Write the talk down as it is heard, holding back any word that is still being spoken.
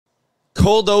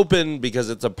cold open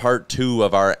because it's a part 2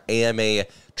 of our AMA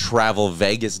Travel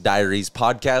Vegas Diaries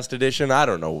podcast edition. I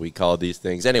don't know what we call these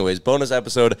things. Anyways, bonus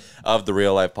episode of the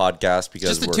Real Life Podcast.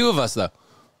 Because just the two of us, though.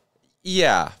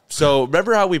 Yeah. So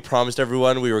remember how we promised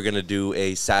everyone we were going to do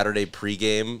a Saturday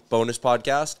pregame bonus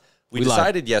podcast? We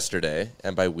decided yesterday,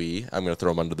 and by we, I'm going to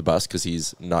throw him under the bus because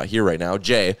he's not here right now.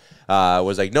 Jay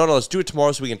was like, no, let's do it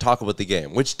tomorrow so we can talk about the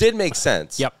game, which did make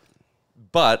sense. Yep.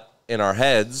 But in our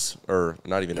heads, or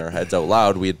not even in our heads out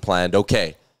loud, we had planned,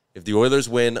 okay, if the Oilers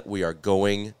win, we are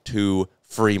going to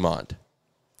Fremont.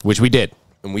 Which we did.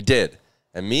 And we did.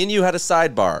 And me and you had a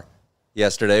sidebar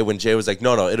yesterday when Jay was like,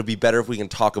 no, it'll be better if we can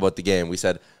talk about the game. We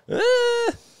said, are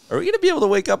we going to be able to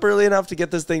wake up early enough to get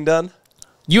this thing done?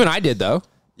 You and I did, though.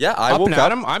 Yeah, I woke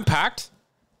up. I'm packed.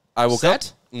 I woke up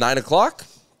 9 o'clock,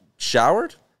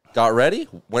 showered, got ready,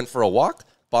 went for a walk,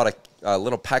 bought a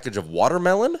little package of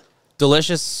watermelon.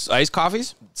 Delicious iced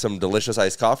coffees? Some delicious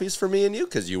iced coffees for me and you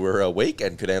because you were awake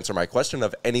and could answer my question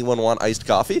of anyone want iced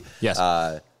coffee. Yes.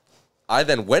 I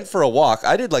then went for a walk.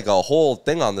 I did like a whole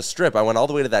thing on the strip. I went all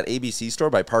the way to that ABC store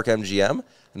by Park MGM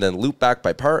and then looped back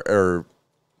by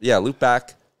loop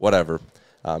back, whatever.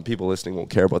 People listening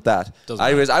won't care about that.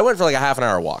 Anyways, I went for like a half an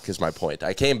hour walk is my point.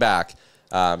 I came back,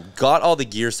 got all the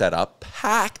gear set up,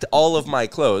 packed all of my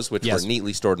clothes, which were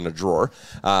neatly stored in a drawer.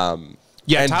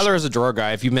 Yeah, Tyler is a drawer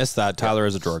guy. If you missed that, Tyler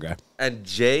is a drawer guy. And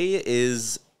Jay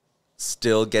is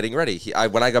still getting ready.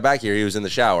 When I got back here, he was in the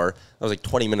shower. That was like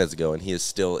 20 minutes ago, and he is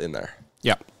still in there.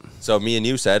 Yep. So me and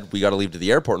you said we got to leave to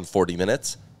the airport in 40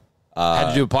 minutes. Had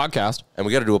to do a podcast. And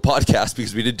we got to do a podcast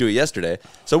because we didn't do it yesterday.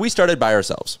 So we started by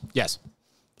ourselves. Yes.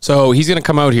 So he's going to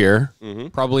come out here,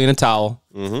 probably in a towel,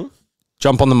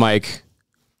 jump on the mic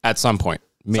at some point,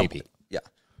 maybe. Yeah.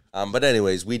 But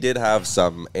anyways, we did have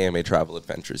some AMA travel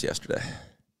adventures yesterday.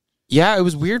 Yeah, it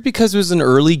was weird because it was an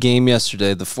early game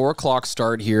yesterday. The 4 o'clock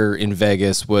start here in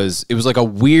Vegas was like a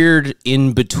weird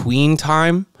in-between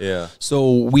time. Yeah.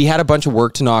 So we had a bunch of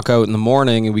work to knock out in the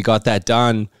morning, and we got that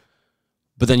done.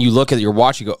 But then you look at your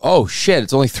watch, you go, oh, shit,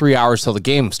 it's only 3 hours till the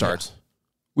game starts. Yeah.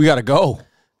 We got to go.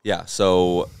 Yeah,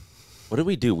 so what did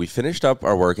we do? We finished up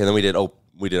our work, and then we did our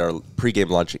pregame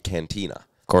lunch at Cantina.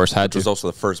 Of course, which was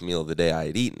also the first meal of the day I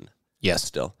had eaten. Yes.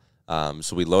 Still.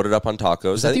 So we loaded up on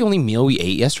tacos. Was that the only meal we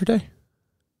ate yesterday?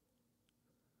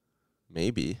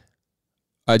 Maybe.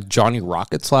 Johnny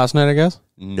Rockets last night, I guess?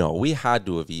 No, we had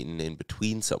to have eaten in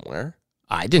between somewhere.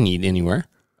 I didn't eat anywhere.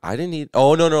 I didn't eat.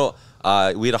 Oh, no.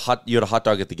 You had a hot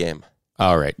dog at the game.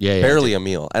 All right. Yeah. Barely a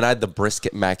meal. And I had the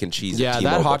brisket mac and cheese. Yeah,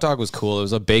 that hot dog was cool. It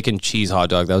was a bacon cheese hot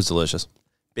dog. That was delicious.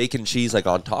 Bacon cheese like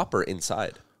on top or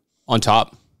inside? On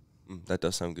top. That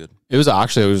does sound good. It was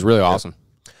really awesome.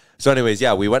 So anyways,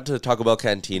 yeah, we went to Taco Bell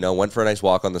Cantina, went for a nice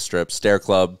walk on the strip, stair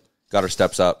club, got our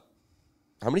steps up.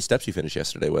 How many steps you finished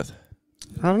yesterday with?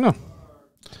 I don't know.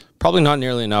 Probably not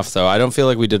nearly enough, though. I don't feel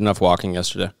like we did enough walking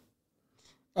yesterday.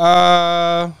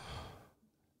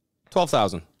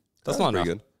 12,000. That's not enough.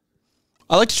 Good.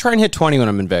 I like to try and hit 20 when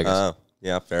I'm in Vegas.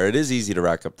 Yeah, fair. It is easy to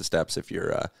rack up the steps if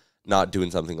you're not doing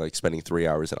something like spending 3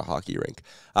 hours at a hockey rink.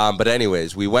 But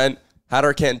anyways, we went, had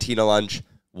our Cantina lunch,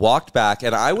 walked back,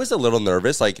 and I was a little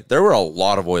nervous. Like, there were a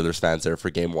lot of Oilers fans there for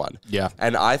game 1. Yeah.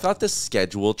 And I thought the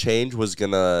schedule change was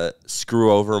going to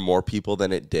screw over more people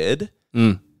than it did.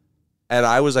 Mm. And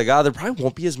I was like, there probably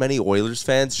won't be as many Oilers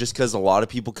fans just because a lot of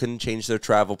people couldn't change their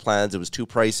travel plans. It was too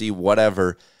pricey,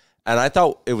 whatever. And I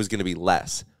thought it was going to be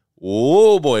less.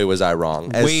 Oh, boy, was I wrong.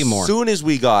 Way more. As soon as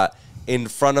we got in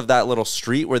front of that little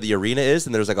street where the arena is,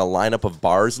 and there's like a lineup of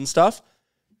bars and stuff,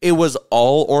 it was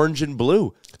all orange and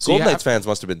blue. So Golden Knights fans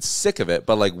must have been sick of it,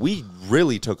 but like we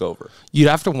really took over. You'd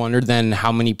have to wonder then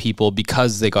how many people,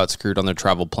 because they got screwed on their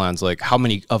travel plans, like how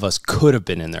many of us could have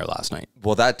been in there last night?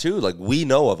 Well, that too. Like we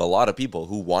know of a lot of people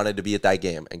who wanted to be at that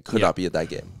game and could not be at that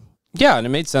game. Yeah, and it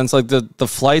made sense. Like the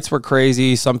flights were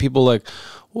crazy. Some people like,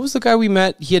 what was the guy we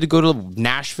met? He had to go to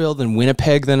Nashville, then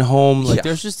Winnipeg, then home. Like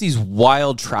there's just these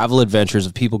wild travel adventures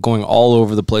of people going all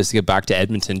over the place to get back to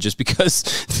Edmonton just because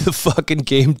the fucking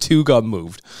game 2 got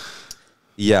moved.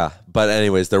 Yeah, but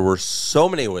anyways, there were so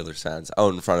many Oilers fans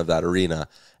out in front of that arena,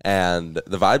 and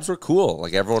the vibes were cool.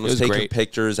 Like everyone was taking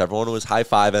pictures, everyone was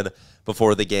high-fiving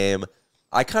before the game.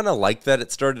 I kind of liked that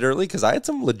it started early because I had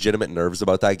some legitimate nerves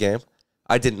about that game.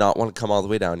 I did not want to come all the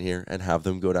way down here and have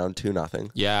them go down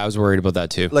 2-0. Yeah, I was worried about that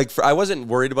too. Like I wasn't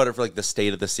worried about it for like the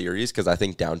state of the series because I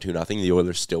think down 2-0, the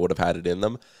Oilers still would have had it in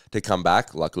them to come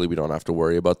back. Luckily, we don't have to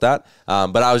worry about that.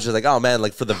 But I was just like, oh man,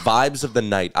 like for the vibes of the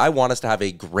night, I want us to have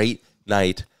a great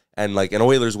night, and like an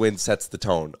Oilers win sets the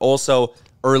tone. Also,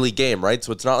 early game, right?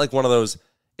 So it's not like one of those.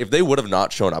 If they would have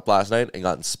not shown up last night and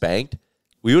gotten spanked,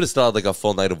 we would have still had like a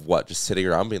full night of what, just sitting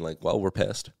around being like, well, we're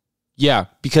pissed. Yeah,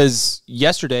 because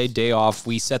yesterday, day off,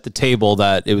 we set the table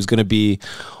that it was going to be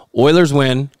Oilers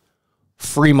win,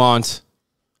 Fremont,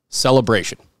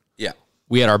 celebration. Yeah.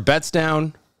 We had our bets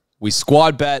down. We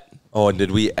squad bet. Oh, and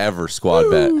did we ever squad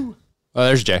bet? Oh,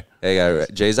 there's Jay. Hey,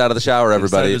 Jay's out of the shower,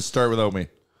 everybody. Decided to start without me.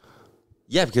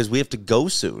 Yeah, because we have to go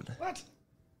soon. What?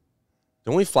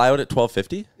 Don't we fly out at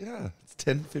 12:50? Yeah, it's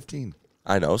 10:15.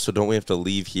 I know, so don't we have to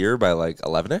leave here by like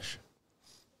 11ish?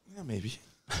 Yeah, maybe.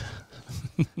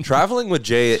 Traveling with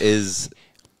Jay is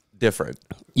different.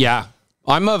 Yeah.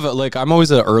 I'm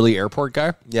always an early airport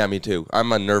guy. Yeah, me too.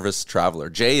 I'm a nervous traveler.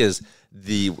 Jay is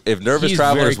if nervous He's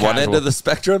traveler very is one end casual. of the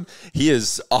spectrum, he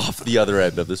is off the other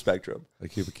end of the spectrum. I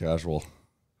keep it casual.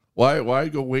 Why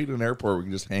go wait in an airport? We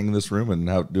can just hang in this room and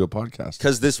do a podcast.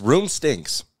 Because this room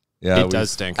stinks. Yeah, It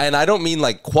does stink. And I don't mean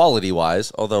like quality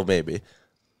wise, although maybe.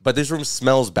 But this room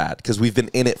smells bad because we've been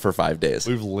in it for 5 days.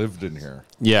 We've lived in here.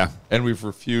 Yeah. And we've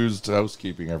refused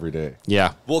housekeeping every day.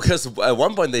 Yeah. Well, because at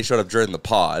one point they showed up during the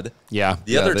pod. Yeah.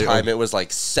 The other they- time it was like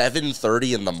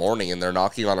 7:30 in the morning and they're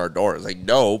knocking on our door. It's like,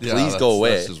 no, Yeah, please go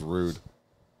away. That's just rude.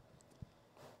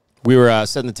 We were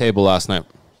setting the table last night.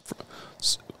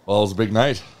 Well, it was a big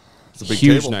night. It's a big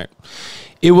Huge table. night.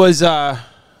 It was outside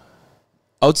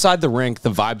the rink. The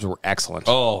vibes were excellent.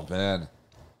 Oh, man.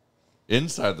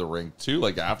 Inside the rink, too.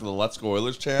 Like after the Let's Go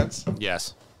Oilers chants.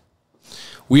 Yes.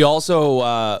 We also,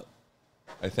 I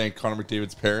thank Connor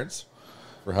McDavid's parents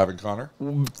for having Connor.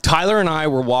 Tyler and I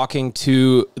were walking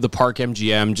to the Park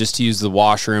MGM just to use the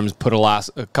washrooms, put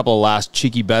a couple of last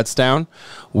cheeky bets down.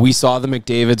 We saw the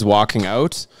McDavids walking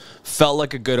out. Felt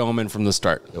like a good omen from the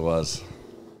start. It was.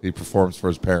 He performs for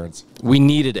his parents. We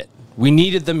needed it. We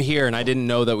needed them here, and I didn't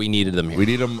know that we needed them here. We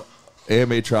need them.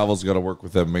 AMA Travel's got to work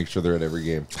with them, make sure they're at every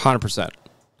game. 100%.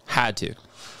 Had to.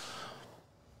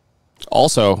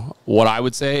 Also, what I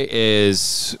would say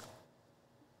is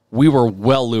we were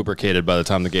well lubricated by the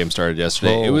time the game started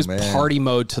yesterday. Oh, it was man. party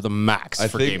mode to the max I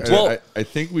for think, game two. I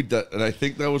think we did, and I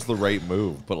think that was the right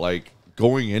move. But like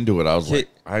going into it, I was like,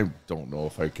 I don't know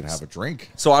if I can have a drink.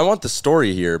 So I want the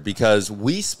story here because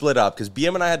we split up because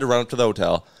BM and I had to run up to the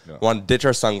hotel. Yeah. We wanted to ditch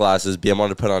our sunglasses. BM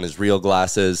wanted to put on his real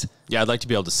glasses. Yeah, I'd like to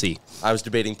be able to see. I was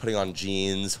debating putting on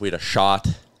jeans. We had a shot.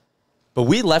 But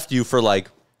we left you for like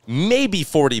maybe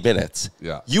 40 minutes.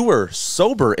 Yeah. You were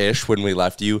sober-ish when we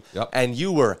left you. Yep. And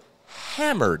you were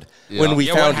hammered Yeah. when we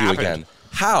Yeah, found what you happened? again.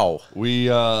 How? We,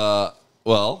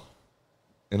 well,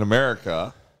 in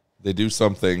America, they do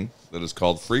something that is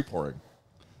called free pouring.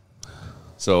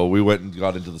 So we went and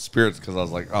got into the spirits because I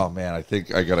was like, oh man, I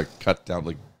think I got to cut down,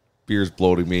 like beer's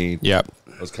bloating me. Yep.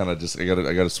 I was kind of just, I got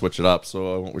to switch it up.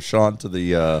 So I went with Sean to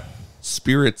the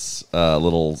spirits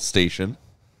little station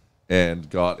and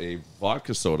got a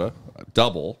vodka soda, a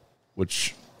double,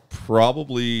 which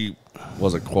probably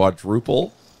was a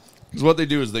quadruple. Because what they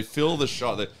do is they fill the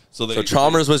shot. So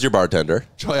Chalmers was your bartender.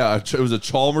 Yeah, it was a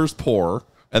Chalmers pour,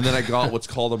 and then I got what's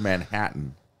called a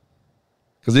Manhattan.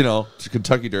 Because, you know, to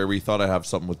Kentucky Derby, thought I'd have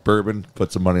something with bourbon,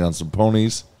 put some money on some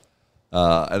ponies,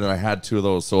 and then I had 2 of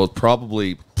those. So it's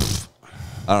probably,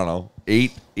 I don't know,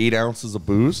 8 ounces of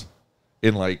booze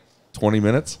in like 20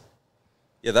 minutes.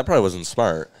 Yeah, that probably wasn't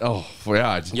smart. Oh,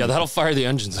 yeah. Yeah, that'll fire the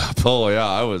engines up. Oh, yeah,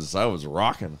 I was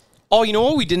rocking. Oh, you know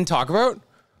what we didn't talk about?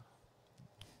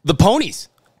 The ponies.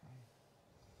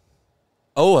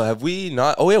 Oh, have we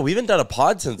not? Oh, yeah, we haven't done a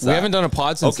pod since We that. haven't done a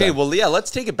pod since Okay, then. well, yeah,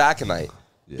 let's take it back a night.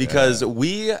 Because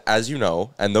we, as you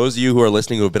know, and those of you who are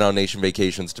listening who have been on nation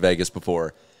vacations to Vegas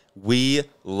before, we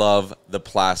love the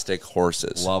plastic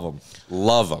horses. Love them.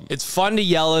 Love them. It's fun to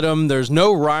yell at them. There's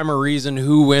no rhyme or reason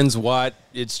who wins what.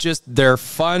 It's just they're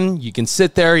fun. You can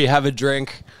sit there, you have a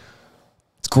drink.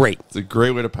 It's great. It's a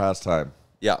great way to pass time.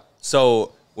 Yeah.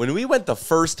 So when we went the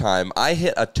first time, I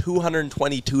hit a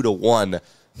 222-1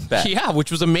 bet. Yeah,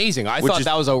 which was amazing. I thought is-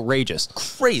 that was outrageous.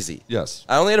 Crazy. Yes.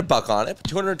 I only had $1 on it,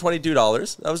 but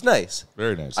 $222. That was nice.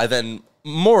 Very nice. I then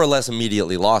more or less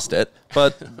immediately lost it,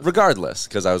 but regardless,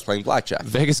 because I was playing blackjack.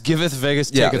 Vegas giveth,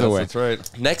 Vegas Yeah, taketh Yes, away. that's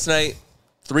right. Next night,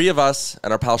 3 of us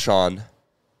and our pal Sean,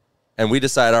 and we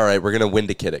decide, all right, we're going to win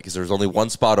to kid it because there was only 1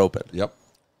 spot open. Yep.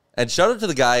 And shout out to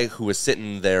the guy who was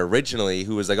sitting there originally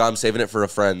who was like, oh, I'm saving it for a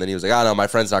friend. Then he was like, oh, no, my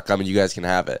friend's not coming. You guys can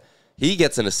have it. He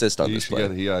gets an assist on He this should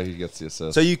play. he gets the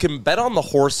assist. So you can bet on the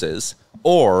horses,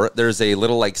 or there's a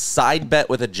little like side bet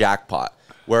with a jackpot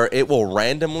where it will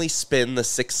randomly spin the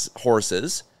 6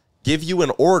 horses, give you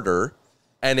an order,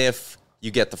 and if you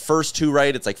get the first 2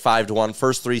 right, it's like 5-1.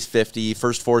 First 3's 50,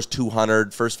 first 4's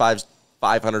 200, first 5's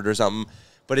 500 or something.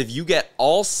 But if you get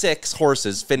all 6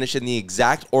 horses finish in the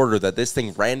exact order that this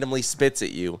thing randomly spits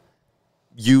at you,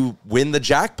 you win the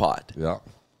jackpot. yeah.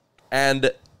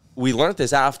 And we learned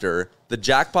this after. The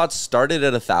jackpot started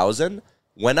at 1,000,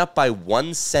 went up by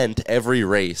 1 cent every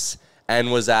race,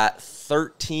 and was at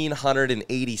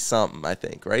 1,380 something, I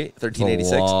think, right?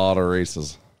 1,386. A lot of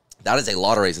races. That is a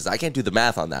lot of races. I can't do the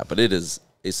math on that, but it is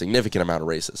a significant amount of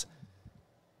races.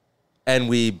 And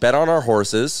we bet on our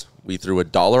horses. We threw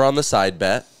 $1 on the side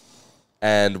bet,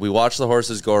 and we watched the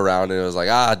horses go around, and it was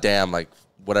like, damn, like,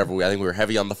 whatever. I think we were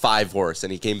heavy on the 5 horse,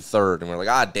 and he came third, and we're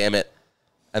like, damn it.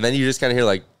 And then you just kind of hear,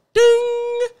 like,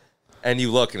 ding, and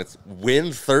you look, and it's win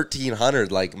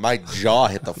 1,300. Like, my jaw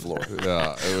hit the floor.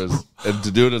 Yeah, it was. And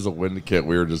to do it as a win kit,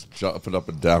 we were just jumping up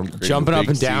and down. Jumping up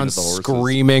and down,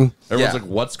 screaming. Everyone's like,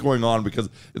 what's going on? Because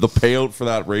the payout for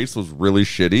that race was really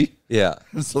shitty. Yeah.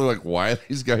 So they're like, why are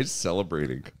these guys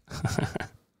celebrating?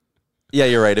 Yeah,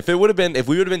 you're right. If we would have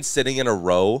been sitting in a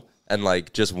row and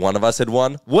like just one of us had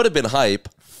won, would have been hype,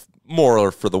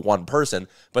 more for the one person.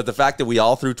 But the fact that we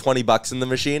all threw $20 in the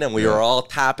machine and we were all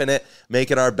tapping it,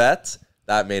 making our bets,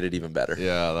 that made it even better.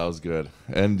 Yeah, that was good.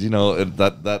 And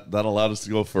that allowed us to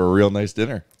go for a real nice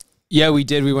dinner. Yeah, we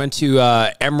did. We went to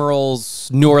Emerald's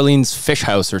New Orleans Fish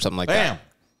House or something like that.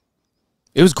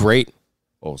 It was great.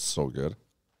 Oh, so good.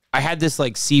 I had this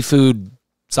like seafood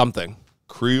something.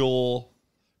 Creole.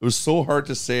 It was so hard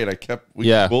to say it.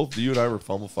 Both you and I were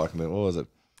fumble fucking it. What was it?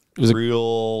 It was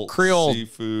Creole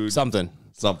seafood. Something.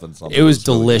 It was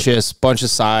really delicious. Bunch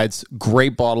of sides.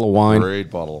 Great bottle of wine.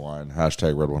 Great bottle of wine.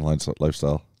 Hashtag Red One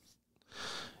Lifestyle.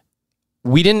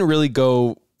 We didn't really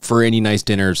go for any nice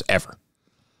dinners ever.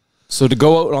 So to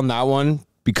go out on that one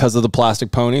because of the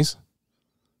plastic ponies,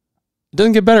 it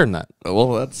doesn't get better than that.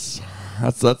 Well, that's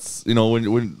when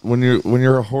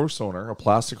you're a horse owner, a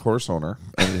plastic horse owner,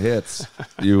 and it hits,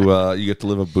 you get to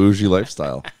live a bougie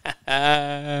lifestyle.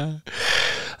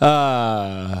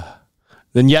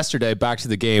 Then yesterday, back to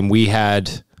the game, we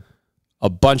had a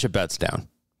bunch of bets down.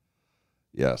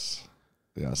 Yes,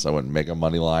 I went mega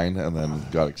money line and then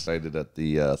got excited at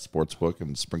the sports book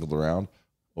and sprinkled around.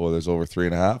 Oh, there's over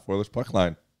 3.5. Or there's puck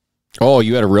line. Oh,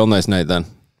 you had a real nice night then.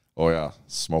 Oh yeah,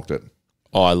 smoked it.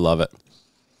 Oh, I love it.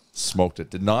 Smoked it.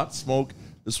 Did not smoke.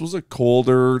 This was a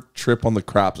colder trip on the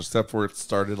craps, except where it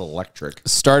started electric.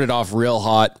 Started off real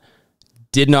hot.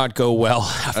 Did not go well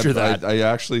after that. I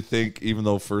actually think, even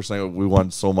though first night we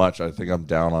won so much, I think I'm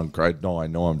down on. I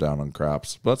know I'm down on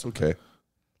craps, but that's okay.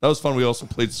 That was fun. We also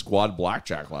played squad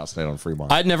blackjack last night on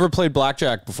Fremont. I'd never played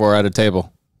blackjack before at a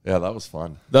table. Yeah, that was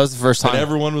fun. That was the first time. And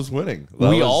everyone was winning.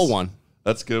 We all won.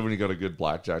 That's good when you got a good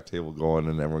blackjack table going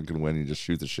and everyone can win. You just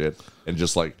shoot the shit and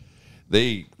just like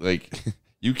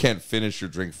you can't finish your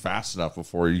drink fast enough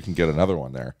before you can get another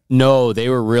one there. No, they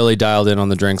were really dialed in on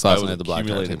the drinks last night at the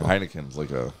blackjack table. Heineken's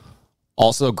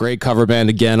also great cover band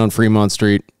again on Fremont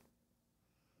Street.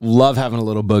 Love having a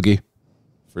little boogie.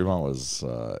 Fremont was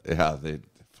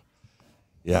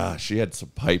she had some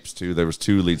pipes too. There was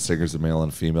 2 lead singers, a male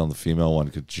and a female, and the female one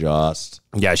could just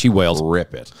she wails.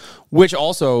 Rip it. Which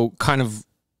also kind of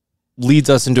leads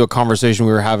us into a conversation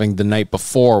we were having the night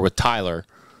before with Tyler.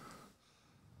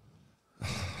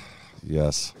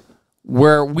 Yes.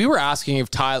 Where we were asking if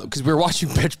Tyler, because we were watching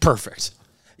Pitch Perfect.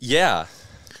 Yeah.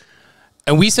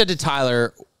 And we said to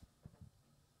Tyler,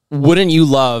 wouldn't you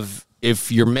love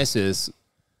if your missus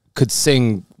could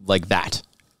sing like that?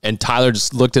 And Tyler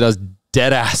just looked at us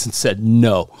dead ass and said,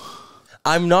 no.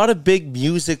 I'm not a big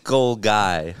musical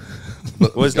guy.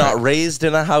 Was not raised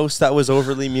in a house that was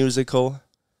overly musical.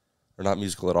 Or not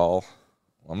musical at all.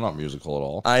 I'm not musical at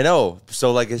all. I know.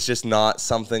 So, it's just not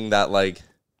something that,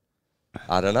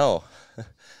 I don't know.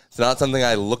 It's not something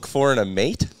I look for in a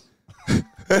mate.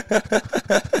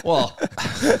 Well,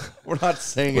 we're not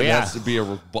saying it has to be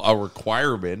a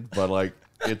requirement, but,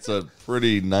 it's a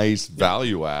pretty nice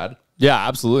value add. Yeah,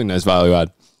 absolutely nice value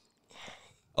add.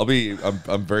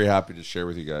 I'm very happy to share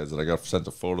with you guys that I got sent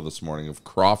a photo this morning of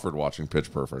Crawford watching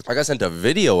Pitch Perfect. I got sent a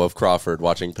video of Crawford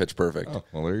watching Pitch Perfect. Oh,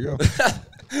 well, there you go.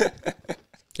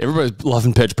 Everybody's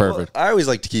loving Pitch Perfect. Well, I always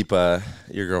like to keep your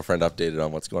girlfriend updated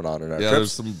on what's going on in our trips.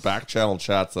 There's some back channel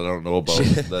chats that I don't know about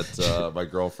that my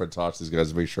girlfriend talks to these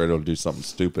guys to make sure I don't do something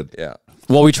stupid. Yeah.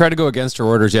 Well, we tried to go against her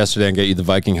orders yesterday and get you the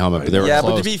Viking helmet, but they were closed.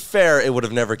 But to be fair, it would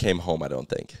have never came home, I don't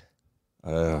think.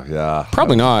 Yeah.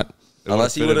 Probably not.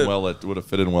 Unless he would have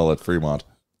fit in well at Fremont.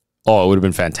 Oh, it would have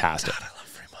been fantastic. God, I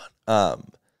love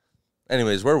Fremont.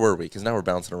 Anyways, where were we? Because now we're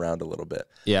bouncing around a little bit.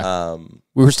 Yeah.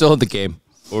 We were still at the game.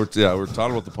 We're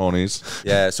talking about the ponies.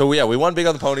 Yeah. So we won big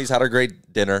on the ponies. Had a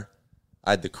great dinner. I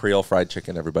had the Creole fried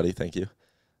chicken. Everybody, thank you.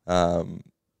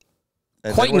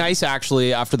 Quite nice,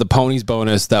 actually. After the ponies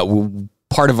bonus, that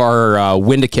part of our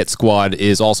Windicate squad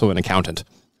is also an accountant.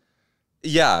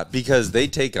 Yeah, because they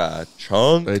take a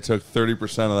chunk. They took 30%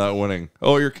 of that winning.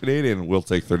 Oh, you're Canadian. We'll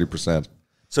take 30%.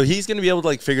 So he's going to be able to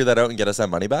like figure that out and get us that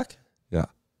money back? Yeah.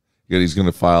 He's going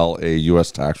to file a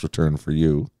U.S. tax return for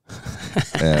you.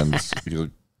 And you'll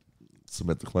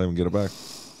submit the claim and get it back.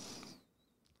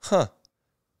 Huh.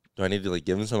 Do I need to like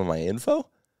give him some of my info?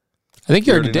 I think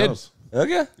you already did. knows.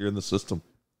 Okay. You're in the system.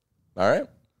 All right.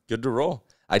 Good to roll.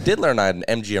 I did learn I had an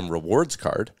MGM rewards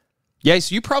card. Yeah,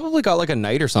 so you probably got like a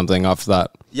night or something off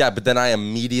that. Yeah, but then I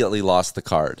immediately lost the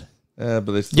card But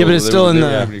they still, Yeah, but it's still in they the-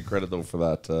 don't have any credit though for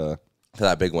that. for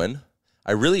that big win.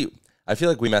 I feel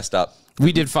like we messed up.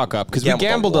 We did fuck up because we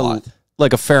Gambled a gambled lot.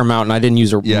 like a fair amount, and I didn't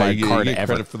use my you card get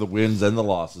ever. credit for the wins and the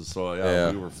losses. So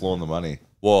Yeah. we were flowing the money.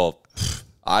 Well,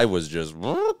 I was just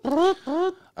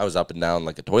I was up and down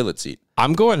like a toilet seat.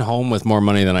 I'm going home with more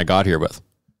money than I got here with.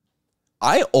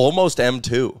 I almost am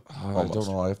too. I don't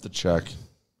know. I have to check.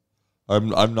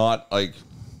 I'm not like.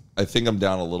 I think I'm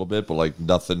down a little bit, but like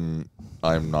nothing.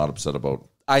 I'm not upset about.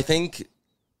 I think,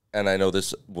 and I know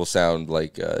this will sound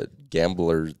like a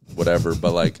gambler, whatever,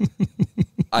 but like,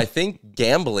 I think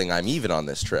gambling, I'm even on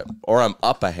this trip, or I'm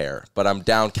up a hair, but I'm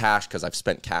down cash because I've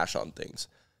spent cash on things.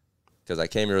 Because I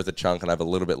came here with a chunk and I have a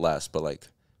little bit less, but like,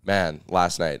 man,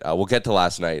 last night, we'll get to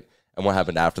last night and what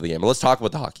happened after the game. But let's talk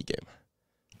about the hockey game.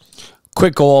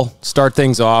 Quick goal, start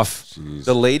things off. Jeez.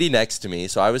 The lady next to me,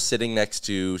 so I was sitting next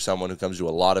to someone who comes to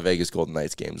a lot of Vegas Golden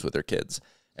Knights games with her kids.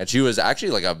 And she was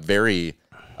actually like a very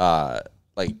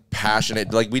like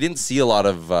passionate, like we didn't see a lot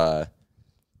of how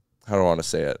do I want to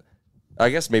say it? I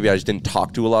guess maybe I just didn't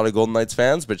talk to a lot of Golden Knights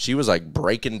fans, but she was like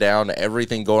breaking down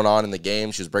everything going on in the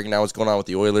game. She was breaking down what's going on with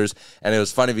the Oilers. And it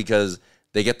was funny because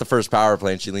they get the first power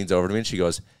play and she leans over to me and she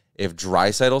goes, if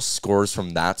Draisaitl scores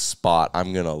from that spot,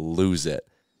 I'm going to lose it.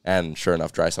 And sure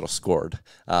enough, Draisaitl scored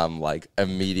like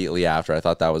immediately after. I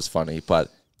thought that was funny. But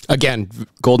Again,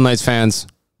 Golden Knights fans,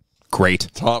 great.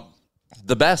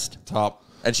 the best. Top.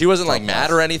 And she wasn't like mad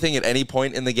or anything at any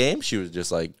point in the game. She was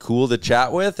just like cool to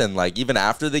chat with. And like even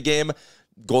after the game,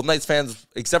 Golden Knights fans,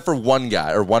 except for one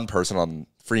guy or one person on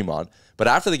Fremont, but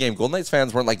after the game, Golden Knights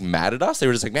fans weren't like mad at us. They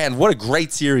were just like, man, what a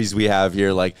great series we have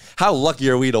here. Like, how lucky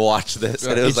are we to watch this?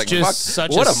 And it was It's like, just fuck,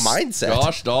 such what a a mindset.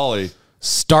 Gosh, Dolly.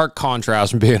 Stark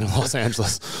contrast from being in Los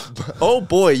Angeles. Oh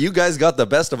boy, you guys got the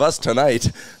best of us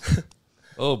tonight.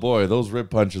 Oh boy, those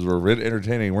rib punches were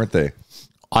entertaining, weren't they?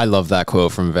 I love that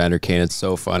quote from Evander Kane. It's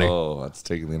so funny. Oh, that's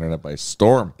taking the internet by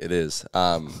storm. It is.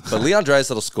 But Leon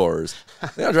Draisaitl scores.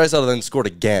 Leon Draisaitl then scored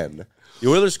again. The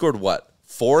Oilers scored what?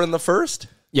 4 in the first?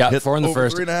 Yeah, 4 in the Over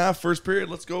first. 3.5, first period.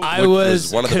 Let's go. I Which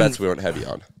was one of the bets we went heavy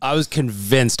on. I was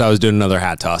convinced I was doing another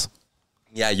hat toss.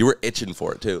 Yeah, you were itching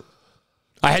for it too.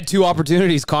 I had 2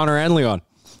 opportunities, Connor and Leon.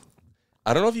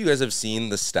 I don't know if you guys have seen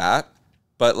the stat,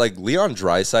 but like Leon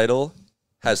Draisaitl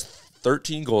has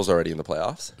 13 goals already in the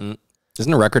playoffs.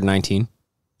 Isn't a record 19?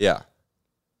 Yeah.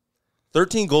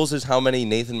 13 goals is how many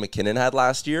Nathan McKinnon had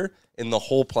last year in the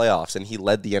whole playoffs, and he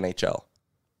led the NHL.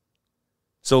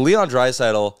 So Leon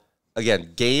Draisaitl,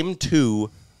 again, game 2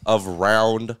 of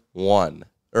round 1,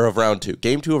 or of round 2.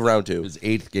 Game 2 of round 2. His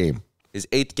 8th game. His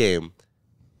 8th game.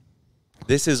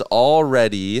 This is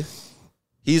already,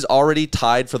 he's already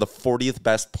tied for the 40th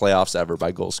best playoffs ever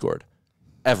by goals scored.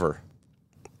 Ever.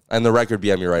 And the record,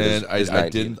 BM, you're right, And is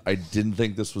 19. I didn't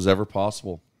think this was ever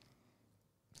possible.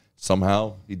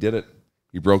 Somehow he did it.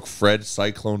 He broke Fred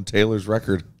Cyclone Taylor's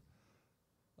record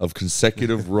of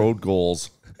consecutive road goals.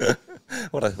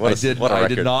 What a I record.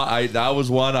 did not. That was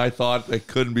one I thought it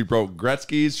couldn't be broke.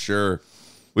 Gretzky's, sure,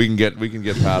 we can get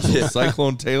past it.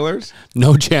 Cyclone Taylor's,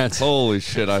 No chance. holy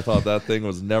shit! I thought that thing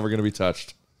was never going to be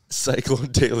touched.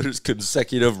 Cyclone Taylor's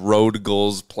consecutive road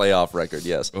goals playoff record,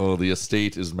 yes. Oh, the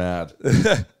estate is mad.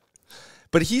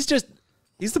 But he's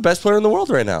the best player in the world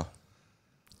right now.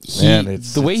 Man,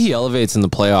 The way he elevates in the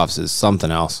playoffs is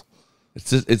something else.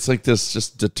 It's like this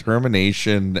just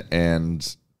determination,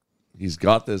 and he's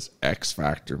got this X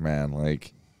factor, man.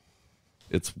 Like,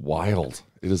 it's wild.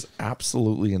 It is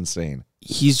absolutely insane.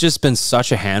 He's just been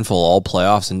such a handful all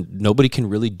playoffs, and nobody can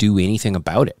really do anything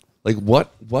about it. Like,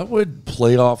 what would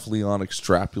playoff Leon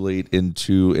extrapolate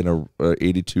into in a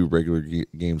 82 regular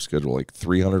game schedule? Like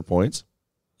 300 points?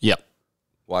 Yep.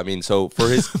 Well, I mean, so for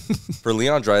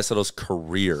Leon Draisaitl's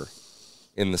career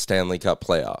in the Stanley Cup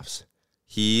playoffs,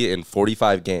 he in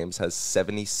 45 games has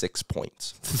 76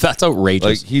 points. That's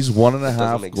outrageous. Like, he's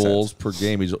 1.5 make goals per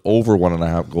game. He's over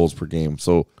 1.5 goals per game.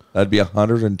 So that'd be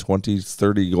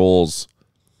 30 goals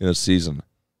in a season.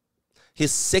 He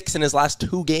has 6 in his last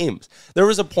 2 games. There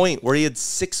was a point where he had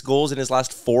 6 goals in his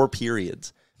last 4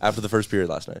 periods after the first period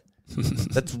last night.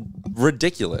 That's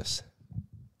ridiculous.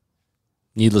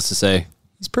 Needless to say,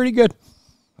 he's pretty good.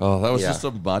 Oh, that was just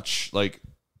a much like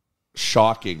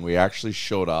shocking. We actually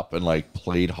showed up and like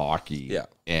played hockey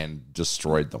and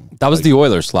destroyed them. That was the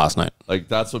Oilers last night. Like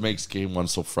that's what makes game one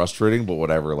so frustrating, but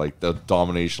whatever. Like the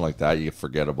domination like that, you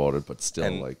forget about it, but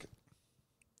still like.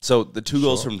 So the 2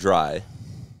 goals from Dry,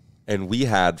 and we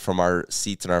had from our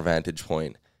seats and our vantage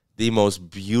point the most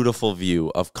beautiful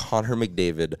view of Connor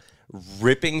McDavid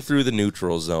ripping through the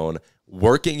neutral zone,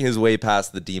 working his way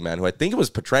past the D-man, who I think it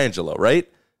was Pietrangelo, right?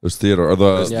 It was Theodore.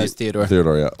 Or it's Theodore.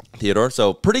 Theodore, yeah. Theodore.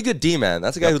 So pretty good D-man.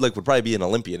 That's a guy who like would probably be an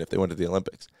Olympian if they went to the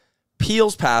Olympics.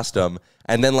 Peels past him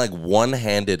and then like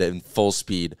one-handed and full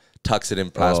speed tucks it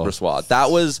in past Brossoit. That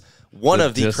was one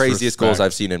of the craziest goals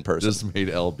I've seen in person. Just made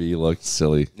LB look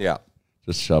silly. Yeah.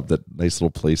 Just shoved that nice little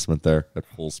placement there at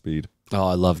full speed. Oh,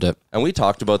 I loved it. And we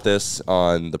talked about this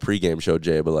on the pregame show,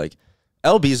 Jay, but like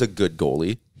LB's a good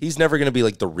goalie. He's never going to be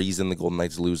like the reason the Golden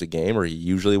Knights lose a game, or he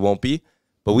usually won't be.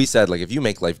 But we said, like, if you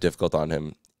make life difficult on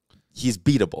him, he's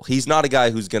beatable. He's not a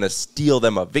guy who's going to steal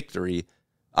them a victory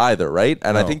either, right?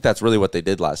 And I think that's really what they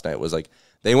did last night was, like,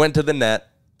 they went to the net,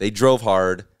 they drove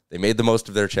hard, they made the most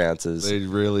of their chances. They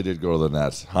really did go to the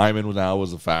net. Hyman now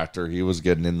was a factor. He was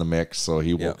getting in the mix, so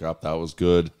he woke up. That was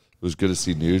good. It was good to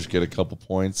see Nuge get a couple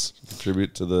points,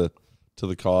 contribute to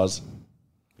the cause.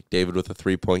 David with a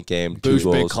 3-point game, Boosh 2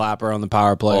 goals. big clapper on the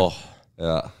power play. Oh,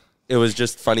 Yeah. it was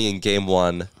just funny in game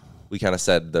 1. We kind of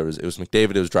said it was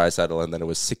McDavid, it was Draisaitl, and then it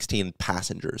was 16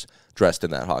 passengers dressed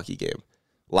in that hockey game.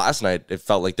 Last night, it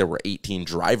felt like there were 18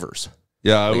 drivers.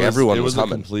 Yeah, Like, everyone was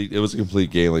humming. It was a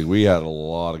complete game. Like we had a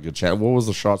lot of good chance. What was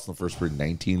the shots in the first period?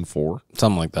 19-4?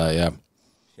 Something like that, yeah.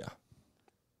 Yeah,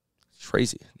 it's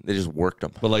crazy. They just worked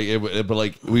them. But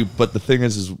the thing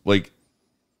is like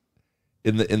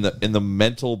in the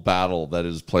mental battle that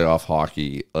is playoff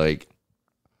hockey, like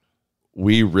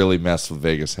we really messed with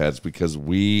Vegas heads because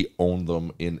we owned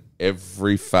them in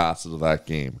every facet of that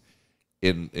game.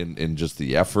 In just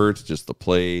the effort, just the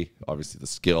play, obviously the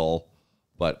skill,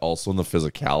 but also in the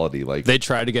physicality. Like They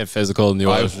tried to get physical, and the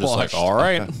Oilers were just like, all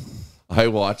right. I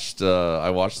watched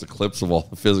the clips of all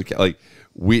the physical. Like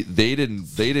they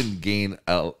didn't gain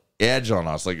an edge on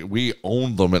us. Like we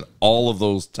owned them in all of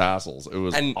those tassels. It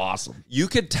was awesome. You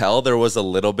could tell there was a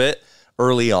little bit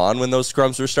early on when those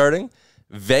scrums were starting.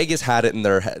 Vegas had it in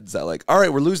their heads that like, all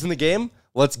right, we're losing the game.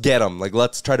 Let's get them. Like,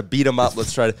 let's try to beat them up.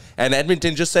 Let's try to. And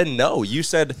Edmonton just said no. You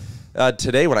said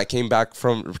today when I came back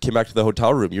to the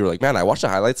hotel room, you were like, man, I watched the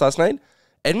highlights last night.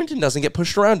 Edmonton doesn't get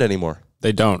pushed around anymore.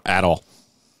 They don't at all.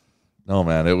 No,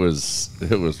 man, it was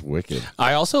wicked.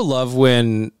 I also love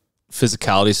when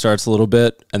physicality starts a little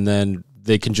bit, and then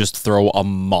they can just throw a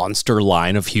monster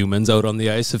line of humans out on the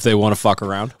ice if they want to fuck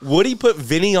around. Woody put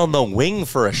Vinny on the wing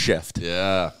for a shift.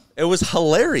 Yeah, it was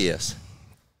hilarious.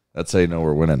 That's how you know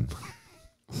we're winning.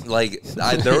 Like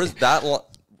there was that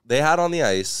they had on the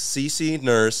ice CC,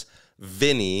 Nurse,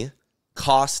 Vinny,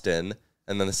 Costin,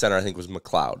 and then the center I think was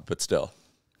McLeod, but still,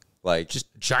 like Just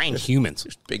giant humans.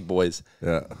 big boys.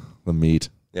 Yeah, the meat.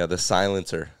 Yeah, the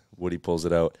silencer. Woody pulls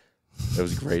it out. It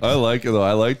was great. I like it though.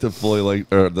 I like the fully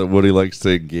that Woody likes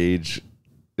to engage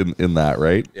in that,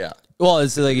 right? Yeah. Well,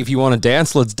 it's like if you want to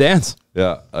dance, let's dance.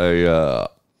 Yeah,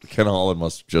 Ken Holland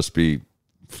must just be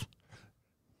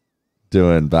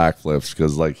doing backflips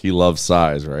because like he loves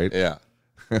size, right? Yeah.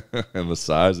 And the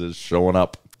size is showing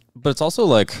up. But it's also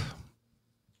like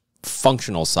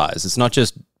functional size. It's not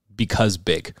just because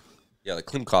big. Yeah, like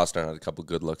Klim Kostner had a couple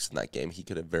good looks in that game. He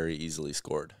could have very easily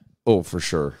scored. Oh, for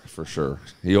sure, for sure.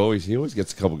 He always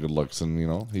gets a couple good looks, and you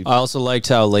know. I also liked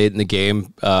how late in the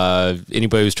game,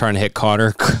 anybody who's trying to hit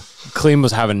Connor, Klim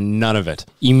was having none of it.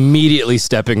 Immediately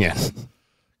stepping in.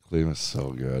 Klim is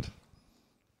so good.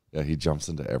 Yeah, he jumps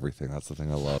into everything. That's the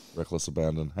thing I love. Reckless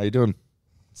abandon. How you doing,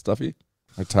 Stuffy?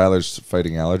 Like Tyler's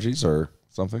fighting allergies or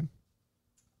something?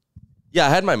 Yeah, I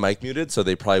had my mic muted, so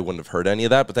they probably wouldn't have heard any of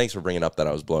that. But thanks for bringing up that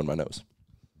I was blowing my nose.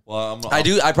 Well,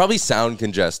 I probably sound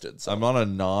congested. So. I'm on a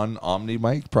non-Omni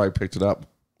mic. Probably picked it up.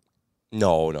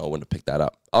 No, I wouldn't have picked that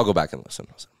up. I'll go back and listen.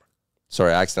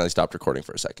 Sorry, I accidentally stopped recording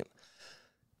for a second.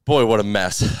 Boy, what a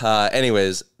mess.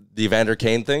 Anyways, the Evander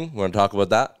Kane thing. Want to talk about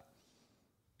that?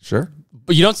 Sure.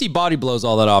 But you don't see body blows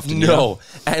all that often. No. You know?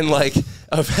 And like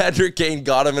Evander Kane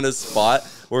got him in a spot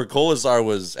where Kolasar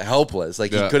was helpless.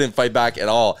 Like he couldn't fight back at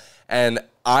all. And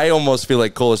I almost feel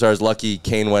like Kolasar is lucky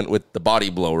Kane went with the body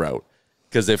blow route.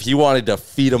 Because if he wanted to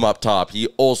feed him up top, he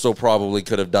also probably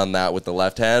could have done that with the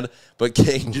left hand. But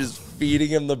Kane just feeding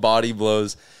him the body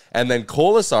blows. And then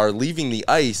Kolasar leaving the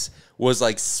ice was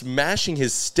like smashing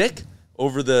his stick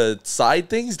over the side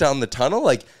things down the tunnel.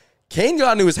 Like Kane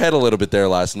got into his head a little bit there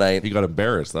last night. He got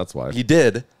embarrassed. That's why. He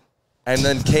did. And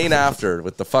then Kane after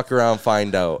with the fuck around,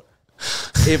 find out.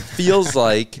 it feels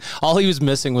like All he was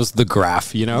missing was the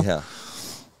graph, you know?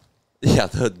 Yeah.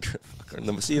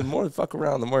 See, the more you fuck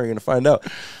around, the more you're going to find out.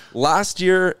 Last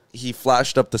year, he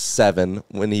flashed up to 7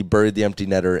 when he buried the empty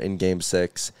netter in Game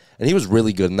 6. And he was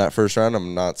really good in that first round.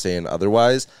 I'm not saying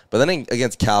otherwise. But then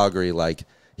against Calgary, like,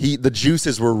 the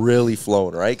juices were really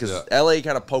flowing, right? Because LA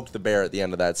kind of poked the bear at the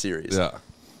end of that series. Yeah.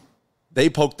 They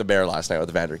poked the bear last night with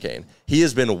Evander Kane. He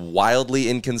has been wildly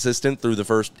inconsistent through the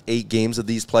first 8 games of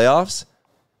these playoffs.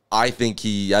 I think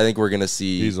we're going to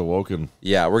see... He's awoken.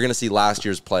 Yeah, we're going to see last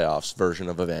year's playoffs version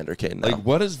of Evander Kane now. Like,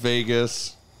 what is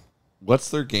Vegas? What's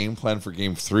their game plan for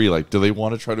Game 3? Like, do they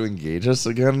want to try to engage us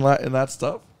again in that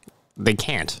stuff? They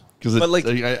can't.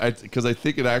 Because I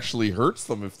think it actually hurts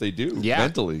them if they do,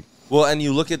 mentally. Well, and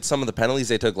you look at some of the penalties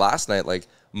they took last night, like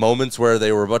moments where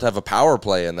they were about to have a power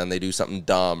play and then they do something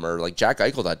dumb, or like Jack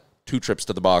Eichel had 2 trips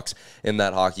to the box in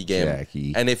that hockey game.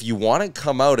 Jackie. And if you want to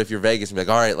come out, if you're Vegas, and be like,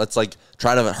 all right, let's like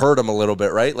try to hurt them a little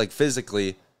bit, right? Like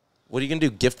physically, what are you going to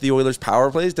do? Gift the Oilers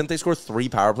power plays? Didn't they score 3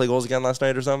 power play goals again last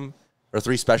night or something? Or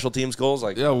 3 special teams goals?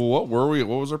 Like, yeah, well, what were we?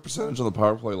 What was our percentage on the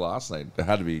power play last night? It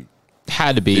had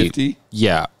to be 50?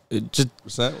 Yeah. It just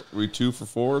percent. Were we 2 for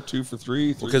 4, 2 for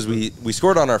 3? Because we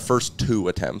scored on our first 2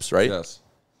 attempts, right? Yes.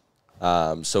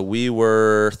 So we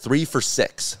were 3 for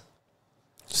 6.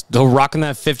 still rocking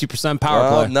that 50% power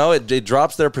play. No, it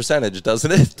drops their percentage,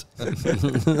 doesn't it?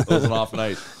 It was an off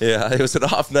night. Yeah, it was an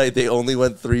off night. They only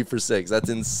went 3 for 6. That's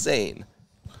insane.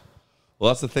 Well,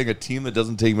 that's the thing. A team that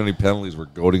doesn't take many penalties, we're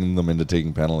goading them into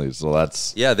taking penalties. So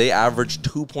that's... Yeah, they averaged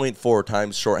 2.4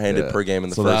 times shorthanded per game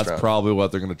in the first round. So that's probably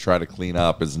what they're going to try to clean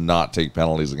up, is not take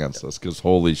penalties against us, because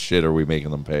holy shit, are we making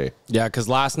them pay. Yeah, because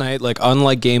last night, like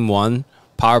unlike game 1,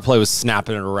 power play was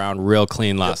snapping it around real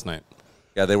clean last night.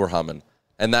 Yeah, they were humming.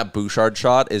 And that Bouchard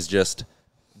shot is just...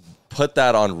 Put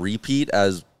that on repeat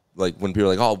as, like, when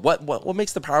people are like, oh, what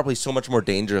makes the power play so much more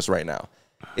dangerous right now?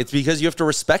 It's because you have to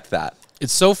respect that.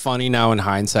 It's so funny now in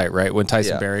hindsight, right? When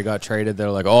Tyson Barrie got traded,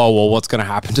 they're like, oh, well, what's going to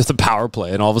happen to the power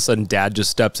play? And all of a sudden, Dad just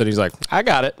steps in. He's like, I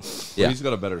got it. Yeah. Well, he's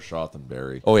got a better shot than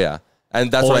Barrie. Oh, yeah.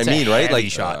 And that's what I mean, right? Like,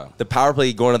 shot. The power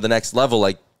play going to the next level,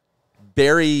 like,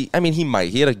 Barrie, I mean,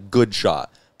 he had a good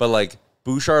shot. But, like,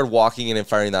 Bouchard walking in and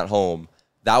firing that home,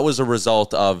 that was a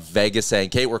result of Vegas saying,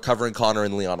 Kate, we're covering Connor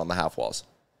and Leon on the half walls.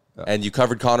 Yeah. And you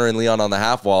covered Connor and Leon on the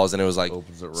half walls, and it was like,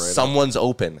 someone's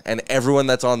open. And everyone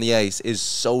that's on the ice is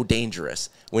so dangerous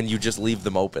when you just leave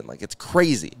them open. Like, it's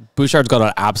crazy. Bouchard's got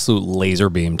an absolute laser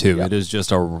beam, too. Yep. It is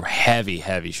just a heavy,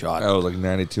 heavy shot. That was like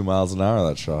 92 miles an hour,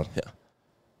 that shot. Yeah.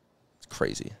 It's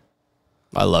crazy.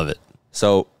 I love it.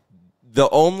 So, the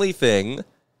only thing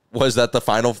was that the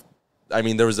final, I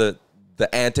mean, there was the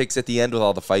antics at the end with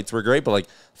all the fights were great, but, like,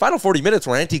 final 40 minutes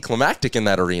were anticlimactic in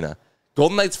that arena.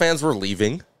 Golden Knights fans were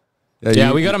leaving.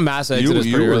 Yeah, we got a mass exodus.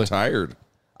 You were tired.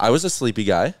 I was a sleepy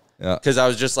guy. Yeah. Because I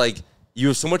was just like, you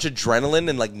have so much adrenaline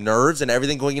and like nerves and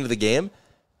everything going into the game,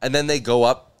 and then they go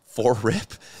up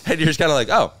 4-rip, and you're just kind of like,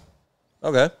 oh,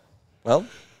 okay. Well,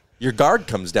 your guard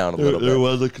comes down a little bit.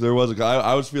 There was a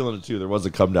I was feeling it too. There was a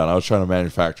come down. I was trying to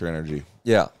manufacture energy.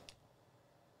 Yeah.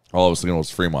 All I was thinking was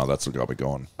Fremont. That's what got me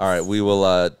going. All right, we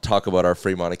will talk about our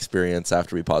Fremont experience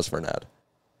after we pause for an ad.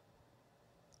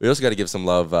 We also got to give some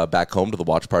love back home to the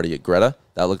watch party at Greta.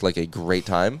 That looked like a great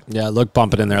time. Yeah, it looked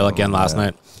bumping in there again last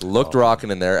night. Looked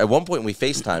rocking in there. At one point, we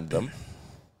FaceTimed them.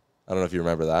 I don't know if you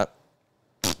remember that.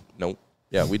 Nope.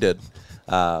 Yeah, we did.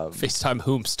 FaceTime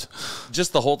Hoomst.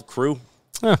 Just the whole crew.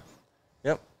 Huh.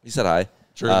 Yep. He said hi.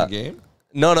 During the game?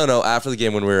 No. After the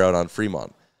game when we were out on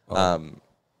Fremont. But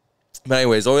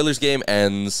anyways, Oilers game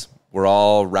ends. We're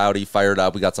all rowdy, fired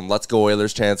up. We got some Let's Go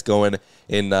Oilers chants going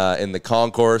in the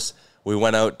concourse. We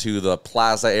went out to the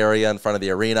plaza area in front of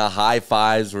the arena. High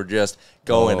fives were just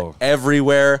going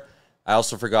everywhere. I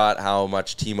also forgot how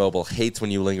much T-Mobile hates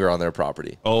when you linger on their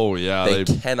property. Oh, yeah. They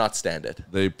cannot stand it.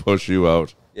 They push you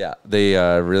out. Yeah, they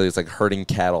really, it's like herding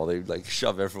cattle. They like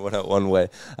shove everyone out one way.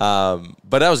 But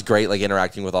that was great, like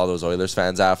interacting with all those Oilers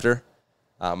fans after.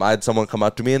 I had someone come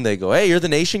up to me and they go, hey, you're the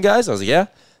Nation guys? I was like, yeah.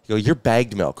 They go, you're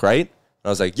bagged milk, right? And I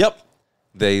was like, yep.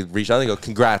 They reached out and they go,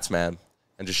 congrats, man.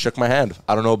 And just shook my hand.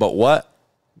 I don't know about what,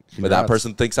 but that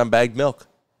person thinks I'm bagged milk.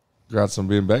 Congrats on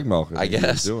being bagged milk. I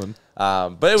guess.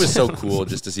 But it was so cool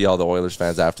just to see all the Oilers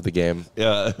fans after the game.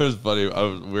 Yeah, it was funny.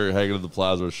 We were hanging in the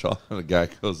plaza with Sean, and the guy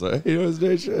goes, hey, it's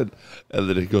Nation. And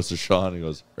then he goes to Sean, and he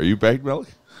goes, are you bagged milk?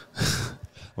 I'm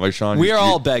like, Sean. We are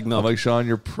all bagged milk. I'm like, Sean,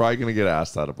 you're probably going to get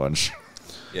asked that a bunch.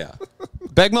 Yeah.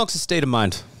 Bagged milk's a state of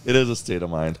mind. It is a state of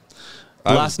mind.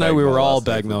 Last night we were all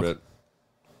bagged milk.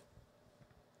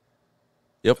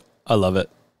 Yep. I love it.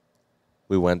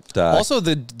 We went. Also,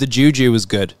 the juju was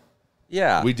good.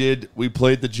 Yeah. We did. We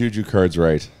played the juju cards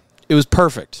right. It was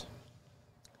perfect.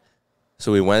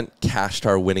 So we went, cashed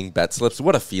our winning bet slips.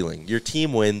 What a feeling. Your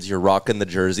team wins, you're rocking the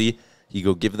jersey. You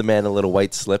go give the man a little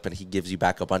white slip, and he gives you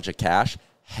back a bunch of cash.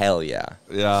 Hell yeah.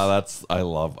 Yeah, I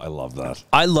love that.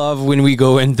 I love when we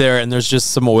go in there and there's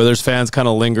just some Oilers fans kind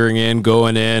of lingering in,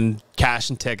 going in,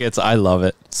 cashing tickets. I love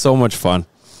it. So much fun.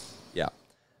 Yeah.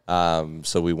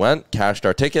 So we went, cashed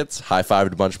our tickets,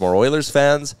 high-fived a bunch more Oilers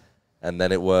fans, and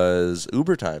then it was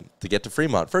Uber time to get to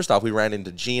Fremont. First off, we ran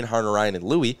into Gene, Harner, Ryan, and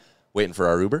Louie waiting for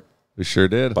our Uber. We sure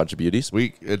did. Bunch of beauties.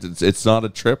 It's not a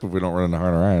trip if we don't run into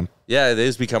Harner Ryan. Yeah, it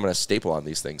is becoming a staple on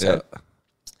these things.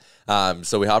 Yeah.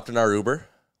 So we hopped in our Uber,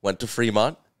 went to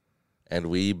Fremont, and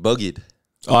we boogied.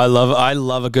 Oh, I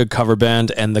love a good cover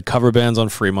band, and the cover bands on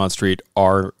Fremont Street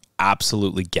are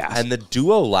absolutely gas. And the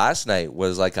duo last night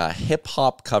was like a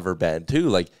hip-hop cover band, too.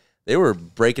 Like, they were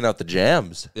breaking out the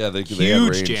jams. Yeah, they had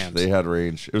Huge range. jams. They had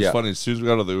range. It was funny. As soon as we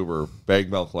got out of the Uber,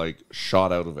 Bag Milk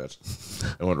shot out of it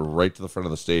and went right to the front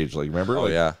of the stage. Like, remember? Oh,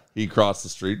 yeah. He crossed the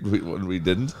street when we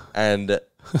didn't. And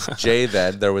Jay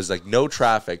then, there was no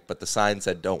traffic, but the sign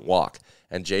said don't walk.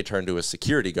 And Jay turned to a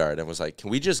security guard and was like, can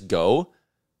we just go?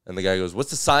 And the guy goes, what's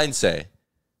the sign say?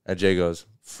 And Jay goes,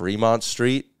 Fremont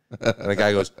Street. And the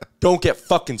guy goes, don't get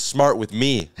fucking smart with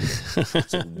me.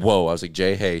 It's like, whoa. I was like,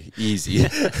 Jay, hey, easy.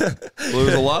 Well, there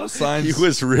was a lot of signs. He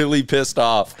was really pissed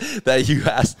off that you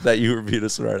asked that you were being a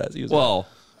smart ass. Well,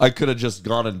 I could have just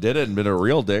gone and did it and been a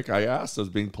real dick. I asked. I was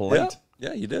being polite.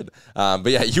 Yeah, you did. But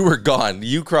yeah, you were gone.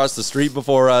 You crossed the street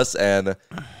before us, and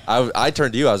I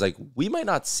turned to you. I was like, we might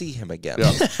not see him again.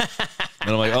 Yeah. And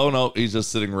I'm like, oh, no, he's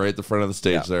just sitting right at the front of the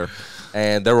stage there.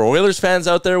 And there were Oilers fans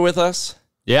out there with us.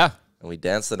 Yeah. And we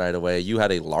danced the night away. You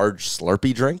had a large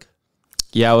Slurpee drink.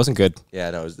 Yeah, it wasn't good.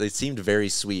 Yeah, no, they seemed very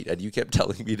sweet. And you kept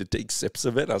telling me to take sips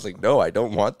of it. And I was like, no, I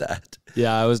don't want that.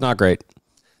 Yeah, it was not great.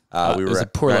 It was a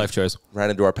poor life choice.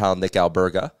 Ran into our pal Nick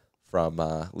Alberga from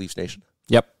Leafs Nation.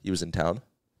 Yep. He was in town.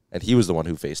 And he was the one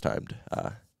who FaceTimed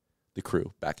the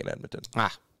crew back in Edmonton.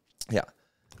 Yeah.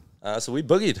 So we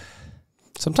boogied.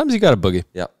 Sometimes you got a boogie.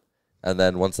 Yep. And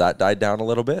then once that died down a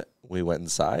little bit, we went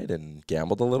inside and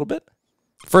gambled a little bit.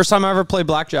 First time I ever played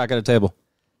blackjack at a table.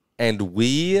 And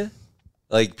we,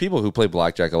 people who play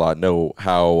blackjack a lot know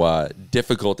how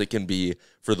difficult it can be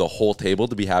for the whole table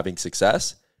to be having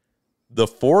success. The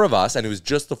four of us, and it was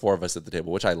just the four of us at the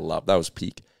table, which I love. That was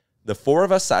peak. The four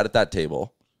of us sat at that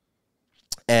table,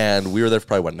 and we were there for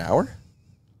probably, an hour?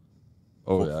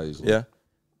 Oh, yeah, easily. Yeah.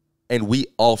 And we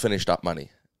all finished up money.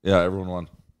 Yeah, everyone won.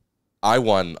 I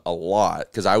won a lot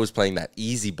because I was playing that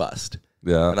easy bust.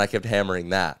 Yeah. And I kept hammering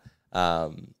that,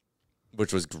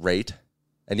 which was great.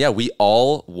 And yeah, we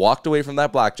all walked away from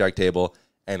that blackjack table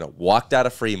and walked out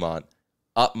of Fremont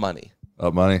up money.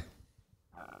 Up money.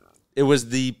 It was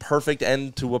the perfect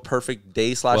end to a perfect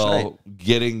day / night.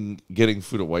 Getting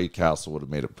food at White Castle would have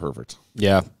made it perfect.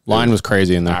 Yeah, line was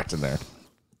crazy in there. Packed in there.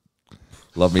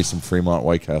 Love me some Fremont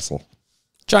White Castle.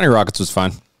 Johnny Rockets was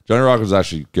fine. Johnny Rockets was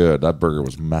actually good. That burger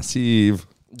was massive.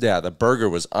 Yeah, the burger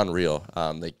was unreal.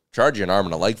 They charge you an arm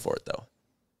and a leg for it, though.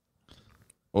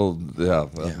 Well, yeah.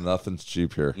 Nothing's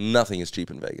cheap here. Nothing is cheap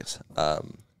in Vegas. But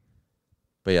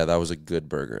yeah, that was a good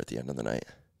burger at the end of the night.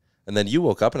 And then you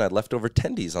woke up and had leftover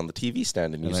tendies on the TV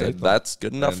stand, and you said, that's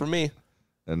good enough for me.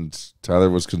 And Tyler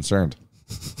was concerned.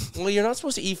 Well, you're not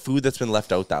supposed to eat food that's been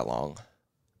left out that long.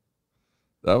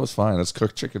 That was fine. That's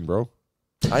cooked chicken, bro.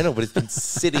 I know, but it's been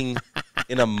sitting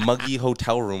in a muggy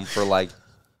hotel room for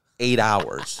 8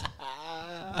 hours.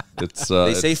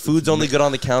 They say food's only good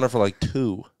on the counter for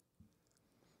 2.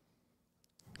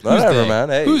 Whatever, man.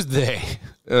 Hey. Who's they?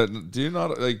 Do you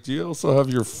not do you also have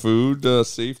your food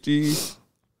safety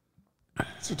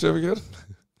certificate?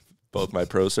 Both my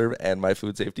ProServe and my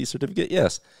food safety certificate,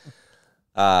 yes.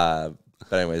 But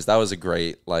anyways, that was a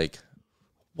great,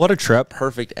 What a trip.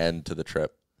 perfect end to the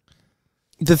trip.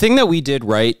 The thing that we did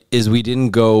right is we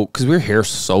didn't go, because we were here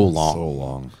so long. So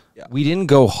long. Yeah. We didn't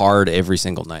go hard every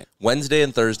single night. Wednesday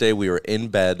and Thursday, we were in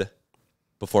bed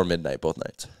before midnight both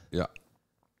nights. Yeah.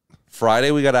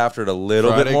 Friday, we got after it a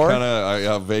little bit more.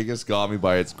 Vegas got me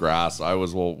by its grass. I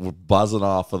was buzzing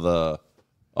off of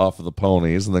the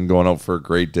ponies and then going out for a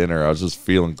great dinner. I was just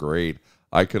feeling great.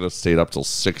 I could have stayed up till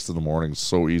 6 in the morning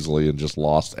so easily and just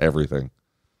lost everything.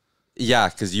 Yeah,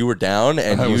 because you were down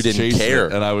and you didn't care.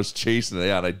 And I was chasing it.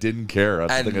 Yeah, and I didn't care.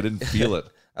 That's the thing. I didn't feel it.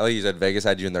 I like you said, Vegas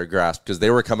had you in their grasp because they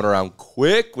were coming around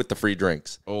quick with the free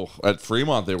drinks. Oh, at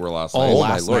Fremont they were last night. Oh,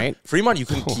 last night? Fremont, you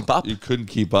couldn't keep up. You couldn't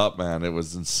keep up, man. It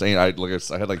was insane. I had 3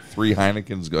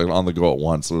 Heinekens going on the go at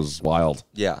once. It was wild.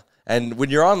 Yeah. And when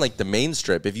you're on the main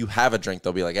strip, if you have a drink,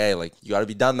 they'll be like, hey, you got to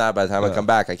be done that by the time I come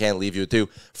back. I can't leave you with 2.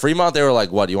 Fremont, they were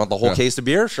like, what, do you want the whole case of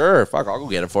beer? Sure, fuck, I'll go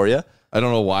get it for you. I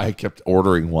don't know why I kept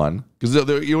ordering one because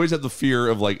you always have the fear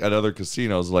of like at other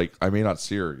casinos, like I may not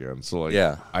see her again, so like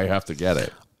I have to get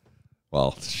it.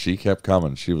 Well, she kept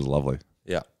coming. She was lovely.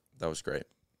 Yeah, that was great.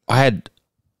 I had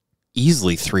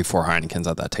easily 3-4 Heinekens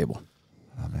at that table.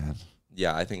 Oh man.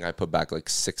 Yeah, I think I put back like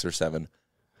 6 or 7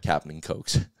 Captain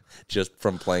Cokes just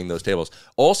from playing those tables.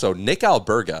 Also, Nick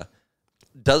Alberga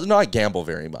does not gamble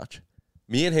very much.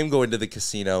 Me and him go into the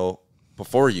casino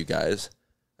before you guys,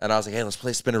 and I was like, hey, let's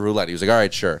play spinner roulette. He was like, all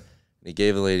right, sure. And he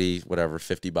gave the lady, whatever,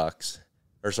 $50.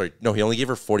 Or sorry, no, he only gave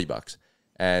her $40.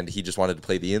 And he just wanted to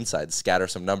play the inside, scatter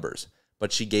some numbers.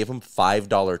 But she gave him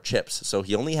 $5 chips. So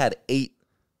he only had 8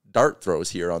 dart throws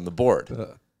here on the board.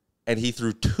 And he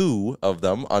threw 2 of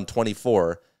them on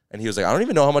 24. And he was like, I don't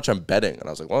even know how much I'm betting. And I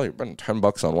was like, well, you're betting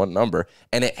 $10 on one number.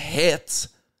 And it hits.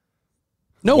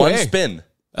 No one way. spin.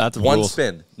 That's one rules.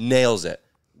 spin. Nails it.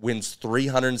 Wins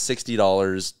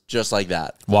 $360 just like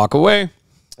that. Walk away.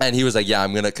 And he was like, yeah,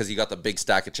 I'm going to, because he got the big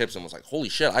stack of chips and was like, holy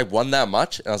shit, I won that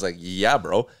much? And I was like, yeah,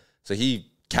 bro. So he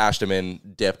cashed him in,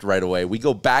 dipped right away. We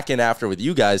go back in after with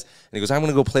you guys. And he goes, I'm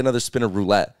going to go play another spin of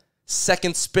roulette.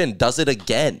 Second spin, does it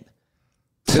again.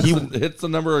 He hits the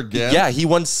number again? Yeah, he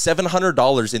won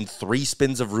 $700 in 3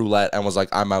 spins of roulette and was like,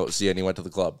 I'm out. See you. And he went to the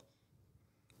club.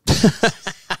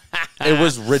 It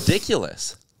was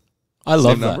ridiculous. I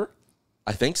love that. Number?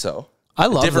 I think so. I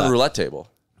love different that. roulette table.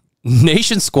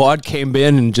 Nation squad came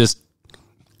in and just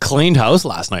cleaned house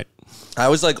last night. I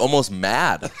was like almost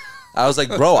mad. I was like,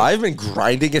 bro, I've been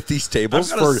grinding at these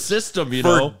tables I've got for a system, you for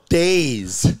know.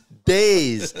 days,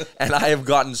 and I have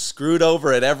gotten screwed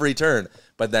over at every turn.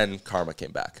 But then karma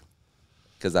came back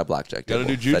because that blackjack Got to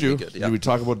table do fed me juju. good, yeah. Did we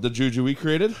talk about the juju we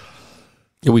created?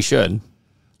 Yeah, we should.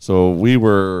 So we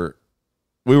were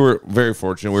very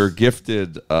fortunate. We were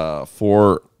gifted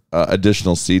 4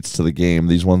 additional seats to the game.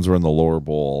 These ones were in the lower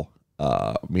bowl,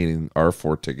 meaning our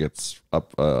 4 tickets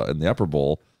up in the upper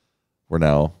bowl were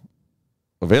now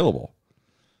available.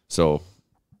 So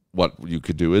what you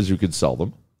could do is you could sell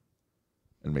them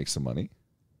and make some money.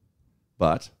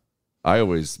 But I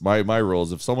always, my rule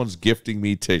is if someone's gifting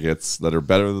me tickets that are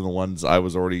better than the ones I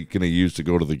was already going to use to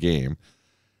go to the game,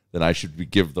 then I should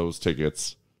give those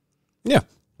tickets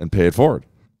and pay it forward.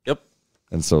 Yep.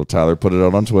 And so Tyler put it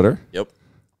out on Twitter. Yep.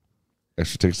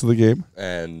 Extra tickets to the game.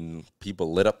 And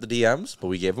people lit up the DMs, but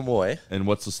we gave them away. And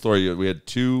what's the story? We had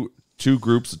two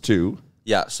groups of 2.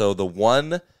 Yeah, so the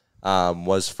one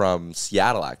was from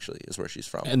Seattle, actually, is where she's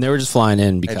from. And they were just flying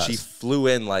in because. And she flew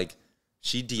in, like,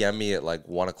 she DM'd me at, like,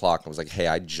 1 o'clock and was like, hey,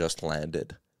 I just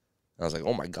landed. And I was like,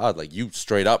 oh, my God, like, you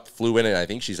straight up flew in. And I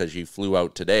think she said she flew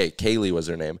out today. Kaylee was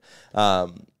her name.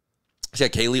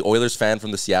 Kaylee, Oilers fan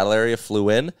from the Seattle area, flew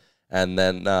in. And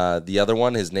then the other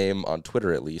one, his name on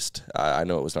Twitter at least, I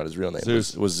know it was not his real name.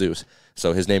 Zeus. It was Zeus.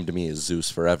 So his name to me is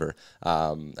Zeus forever.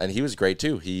 And he was great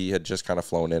too. He had just kind of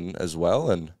flown in as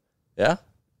well. And yeah.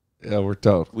 Yeah, worked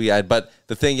out. But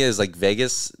the thing is, like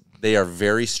Vegas, they are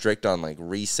very strict on like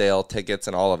resale tickets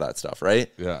and all of that stuff,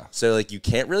 right? Yeah. So like you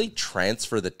can't really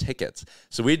transfer the tickets.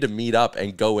 So we had to meet up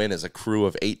and go in as a crew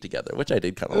of 8 together, which I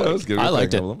did kind of like. That was good. I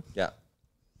liked it. Yeah.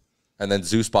 And then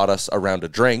Zeus bought us a round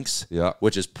of drinks,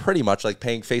 which is pretty much like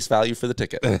paying face value for the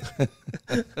ticket.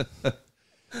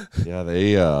 Yeah,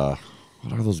 they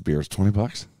what are those beers? $20?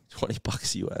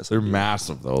 $20 US. They're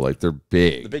massive though, like they're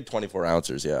big. The big 24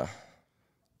 ounces, yeah.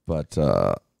 But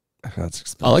that's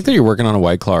expensive. I like that you're working on a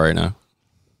White Claw right now.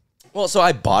 Well, so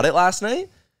I bought it last night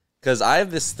because I have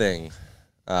this thing.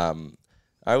 I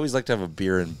always like to have a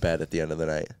beer in bed at the end of the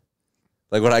night.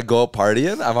 Like when I go out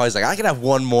partying, I'm always like, I can have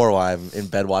one more while I'm in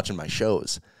bed watching my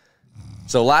shows.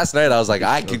 So last night I was like,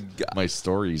 my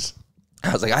stories.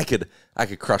 I was like, I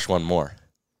could crush one more.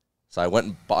 So I went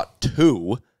and bought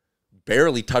 2,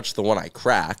 barely touched the one I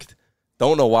cracked.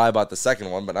 Don't know why I bought the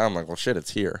second one, but now I'm like, well, shit,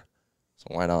 it's here. So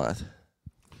why not?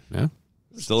 Yeah.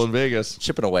 Still in Vegas.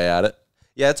 Chipping away at it.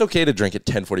 Yeah, it's okay to drink at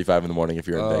 10:45 in the morning if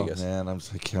you're in Vegas. Man, I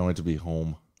can't wait to be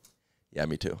home. Yeah,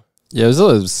 me too. Yeah, it was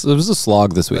a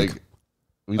slog this week.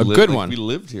 Like, good one. We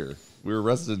lived here. We were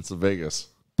residents of Vegas.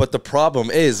 But the problem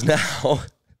is now,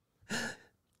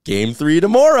 game 3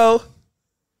 tomorrow.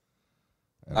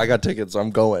 I got tickets, so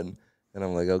I'm going. And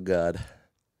I'm like, oh, God.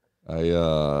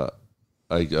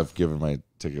 I've given my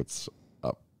tickets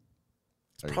up.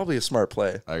 It's probably a smart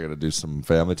play. I got to do some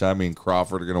family time. Me and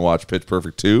Crawford are going to watch Pitch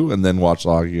Perfect 2 and then watch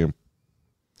the hockey game.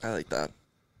 I like that.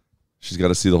 She's got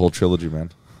to see the whole trilogy,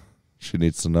 man. She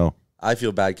needs to know. I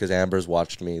feel bad because Amber's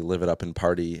watched me live it up and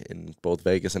party in both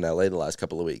Vegas and LA the last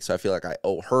couple of weeks. So I feel like I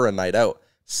owe her a night out.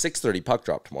 6:30 puck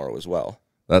drop tomorrow as well.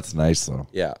 That's nice, though.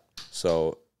 Yeah.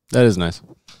 So That is nice.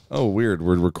 Oh, weird.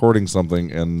 We're recording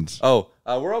something and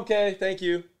we're okay. Thank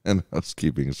you. and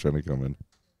housekeeping is trying to come in.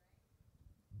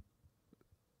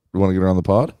 You want to get her on the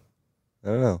pod? I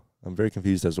don't know. I'm very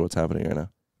confused as to what's happening right now.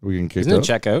 We can kick Isn't it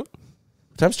checkout?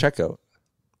 What time's checkout?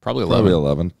 Probably 11. Probably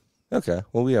 11. Okay.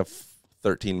 Well, we have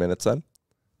 13 minutes then.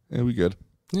 Yeah, we good.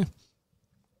 Yeah.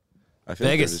 I feel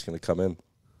like Vegas. they're just going to come in.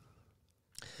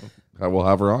 We'll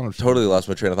have her on. Totally lost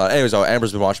my train of thought. Anyways,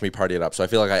 Amber's been watching me party it up, so I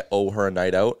feel like I owe her a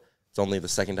night out. It's only the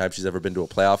second time she's ever been to a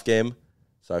playoff game,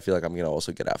 so I feel like I'm going to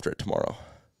also get after it tomorrow.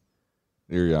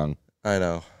 You're young. I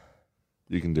know.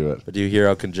 You can do it. But do you hear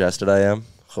how congested I am?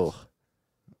 Oh.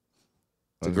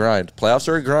 It's a grind. Playoffs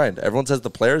are a grind. Everyone says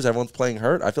the players, everyone's playing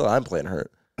hurt. I feel like I'm playing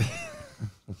hurt.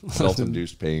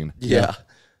 Self-induced pain. Yeah.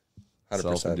 100%.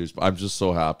 Self-induced. I'm just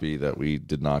so happy that we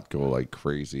did not go like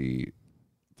crazy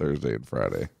Thursday and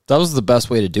Friday. That was the best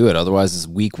way to do it. Otherwise,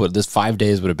 this 5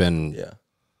 days would have been. Yeah.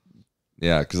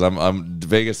 Yeah, because I'm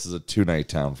Vegas is a 2-night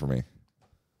town for me.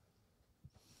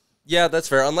 Yeah, that's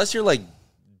fair. Unless you're like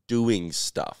doing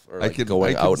stuff or like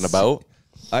going out and about.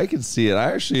 I can see it.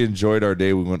 I actually enjoyed our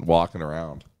day. We went walking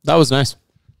around. That was nice.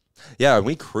 Yeah, and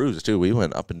we cruised too. We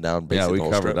went up and down basically. Yeah,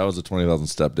 we covered. That was a 20,000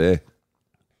 step day.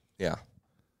 Yeah.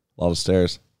 A lot of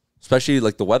stairs. Especially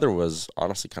like the weather was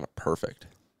honestly kind of perfect.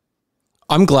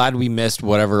 I'm glad we missed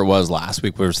whatever it was last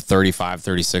week, where it was 35,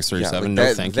 36, 37. Yeah,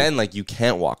 No, thank you. Then like you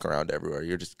can't walk around everywhere.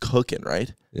 You're just cooking,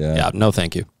 right? Yeah. Yeah, no,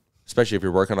 thank you. Especially if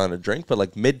you're working on a drink. But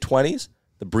like mid-20s,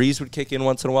 the breeze would kick in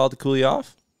once in a while to cool you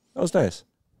off. That was nice.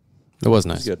 It was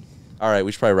nice. Good. All right,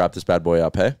 we should probably wrap this bad boy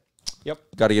up, hey? Yep.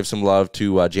 Got to give some love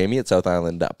to Jamie at South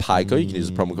Island Pico. You can use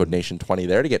the promo code NATION20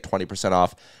 there to get 20%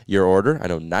 off your order. I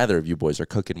know neither of you boys are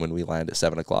cooking when we land at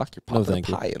 7 o'clock. You're popping a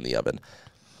pie in the oven.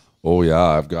 Oh yeah,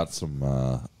 I've got some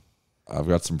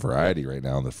variety right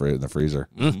now in the freezer.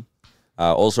 Mm-hmm.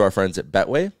 Also, our friends at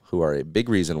Betway, who are a big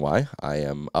reason why I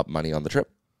am up money on the trip.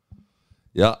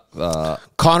 Yeah.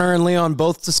 Connor and Leon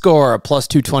both to score a plus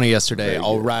 220 yesterday.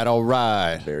 All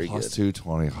right. Very Plus good.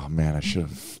 220. Oh man, I should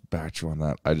have backed you on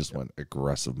that. I just went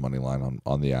aggressive money line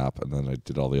on the app, and then I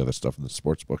did all the other stuff in the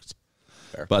sports books.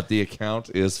 Fair. But the account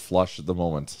is flush at the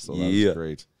moment, so that's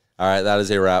great. All right, that is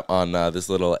a wrap on this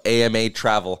little AMA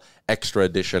Travel extra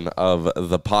edition of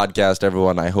the podcast,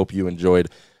 everyone. I hope you enjoyed.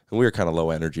 And we were kind of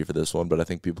low energy for this one, but I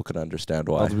think people can understand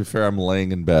why. Well, to be fair, I'm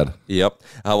laying in bed. Yep.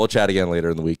 We'll chat again later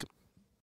in the week.